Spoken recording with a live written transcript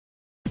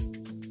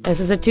This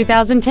is a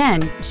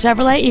 2010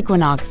 Chevrolet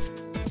Equinox.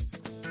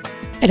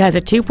 It has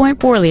a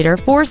 2.4-liter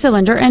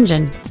four-cylinder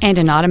engine and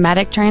an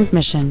automatic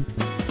transmission.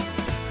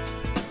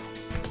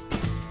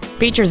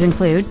 Features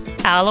include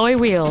alloy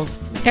wheels,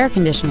 air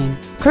conditioning,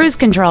 cruise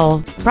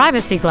control,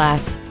 privacy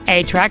glass,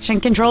 a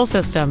traction control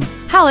system,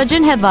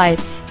 halogen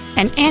headlights,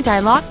 an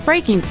anti-lock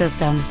braking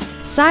system,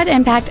 side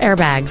impact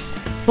airbags,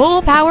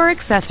 full power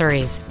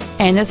accessories,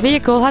 and this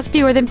vehicle has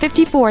fewer than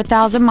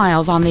 54,000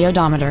 miles on the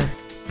odometer.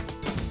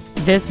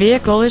 This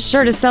vehicle is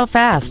sure to sell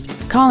fast.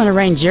 Call and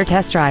arrange your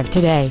test drive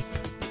today.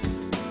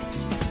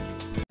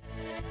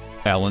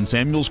 Allen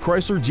Samuels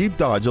Chrysler Jeep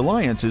Dodge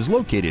Alliance is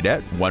located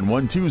at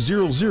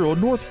 11200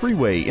 North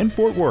Freeway in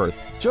Fort Worth,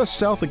 just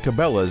south of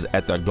Cabela's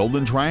at the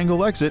Golden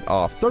Triangle exit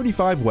off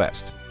 35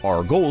 West.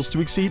 Our goal is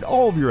to exceed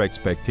all of your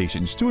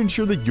expectations to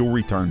ensure that you'll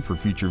return for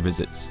future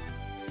visits.